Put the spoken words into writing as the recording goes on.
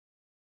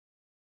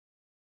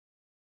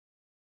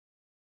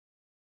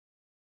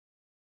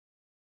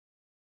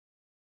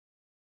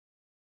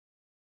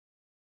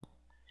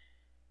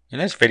In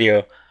this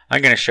video,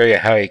 I'm going to show you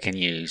how you can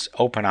use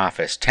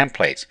OpenOffice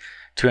templates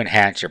to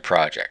enhance your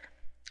project.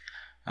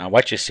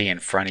 What you see in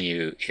front of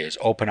you is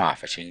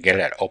OpenOffice. You can get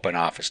it at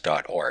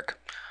openoffice.org.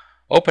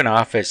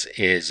 OpenOffice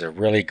is a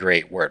really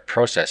great word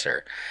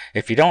processor.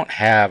 If you don't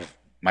have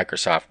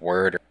Microsoft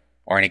Word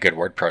or any good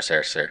word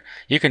processor,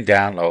 you can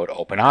download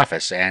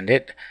OpenOffice and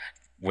it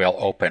will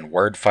open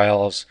Word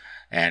files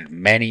and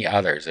many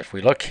others. If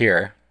we look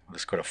here,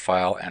 let's go to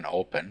File and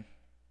Open.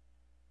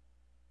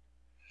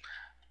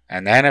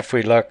 And then if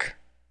we look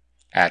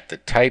at the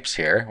types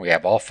here, we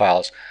have all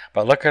files,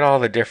 but look at all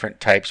the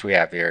different types we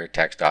have here: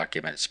 text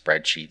documents,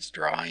 spreadsheets,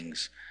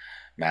 drawings,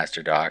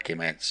 master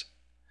documents,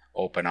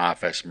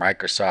 OpenOffice,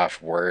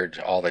 Microsoft Word,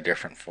 all the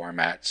different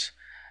formats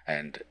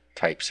and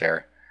types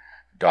there,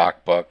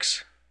 doc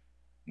books,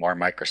 more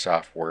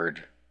Microsoft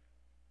Word.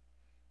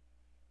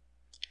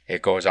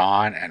 It goes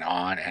on and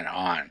on and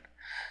on.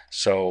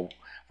 So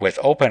with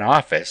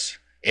OpenOffice,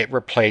 it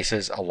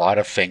replaces a lot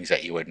of things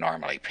that you would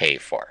normally pay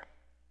for.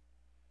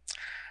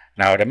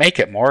 Now, to make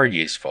it more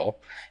useful,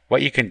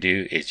 what you can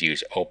do is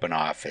use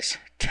OpenOffice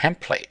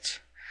templates.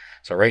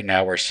 So right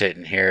now we're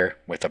sitting here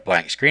with a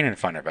blank screen in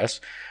front of us,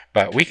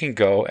 but we can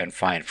go and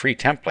find free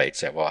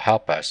templates that will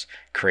help us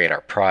create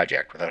our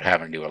project without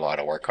having to do a lot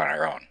of work on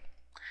our own.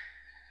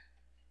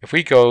 If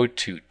we go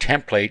to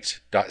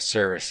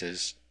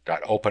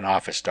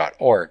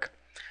templates.services.openoffice.org,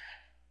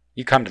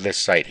 you come to this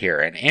site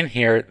here, and in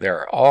here there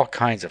are all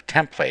kinds of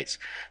templates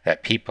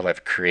that people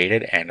have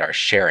created and are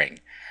sharing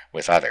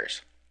with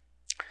others.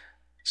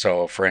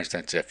 So for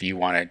instance, if you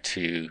wanted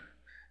to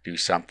do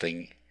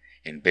something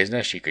in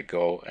business, you could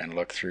go and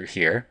look through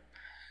here,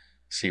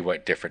 see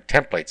what different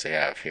templates they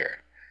have here.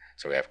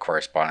 So we have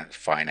correspondence,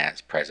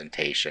 finance,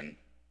 presentation,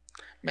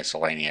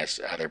 miscellaneous,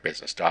 other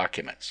business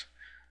documents.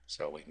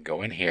 So we can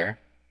go in here.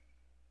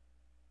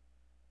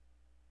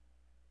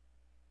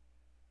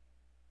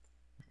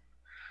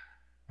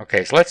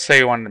 Okay, so let's say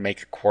we wanted to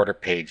make a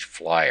quarter-page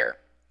flyer.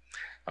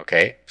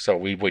 Okay, so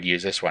we would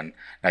use this one.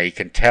 Now you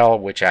can tell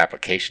which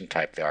application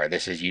type they are.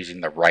 This is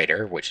using the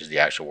writer, which is the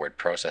actual word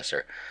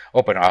processor.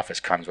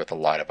 OpenOffice comes with a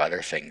lot of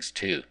other things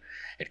too.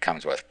 It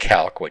comes with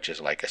Calc, which is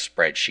like a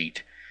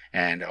spreadsheet,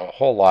 and a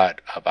whole lot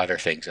of other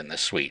things in the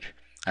suite.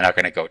 I'm not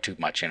going to go too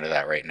much into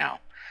that right now.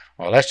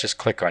 Well, let's just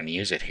click on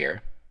Use It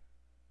here.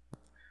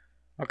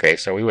 Okay,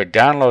 so we would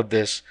download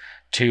this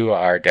to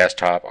our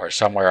desktop or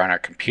somewhere on our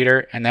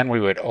computer, and then we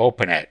would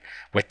open it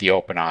with the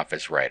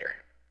OpenOffice writer.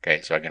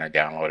 Okay, so I'm going to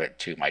download it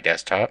to my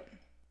desktop.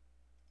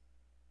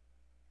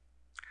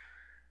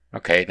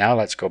 Okay, now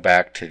let's go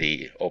back to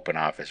the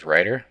OpenOffice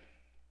writer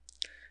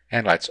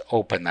and let's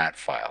open that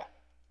file.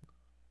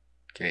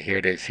 Okay, here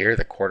it is here,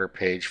 the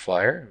quarter-page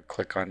flyer.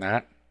 Click on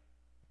that.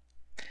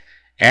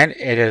 And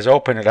it has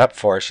opened it up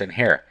for us in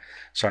here.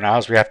 So now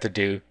all we have to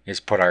do is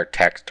put our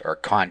text or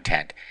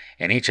content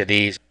in each of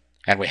these,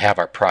 and we have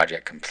our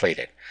project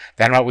completed.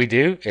 Then what we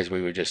do is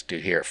we would just do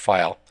here,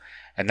 File,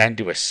 and then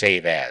do a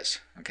Save As.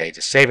 Okay,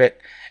 to save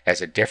it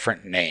as a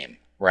different name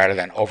rather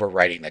than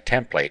overwriting the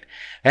template.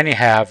 Then you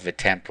have the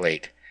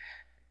template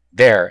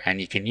there and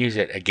you can use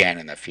it again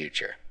in the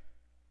future.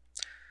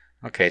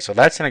 Okay, so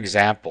that's an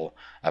example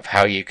of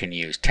how you can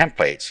use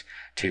templates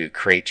to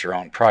create your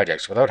own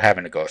projects without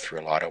having to go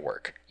through a lot of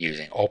work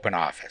using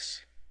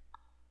OpenOffice.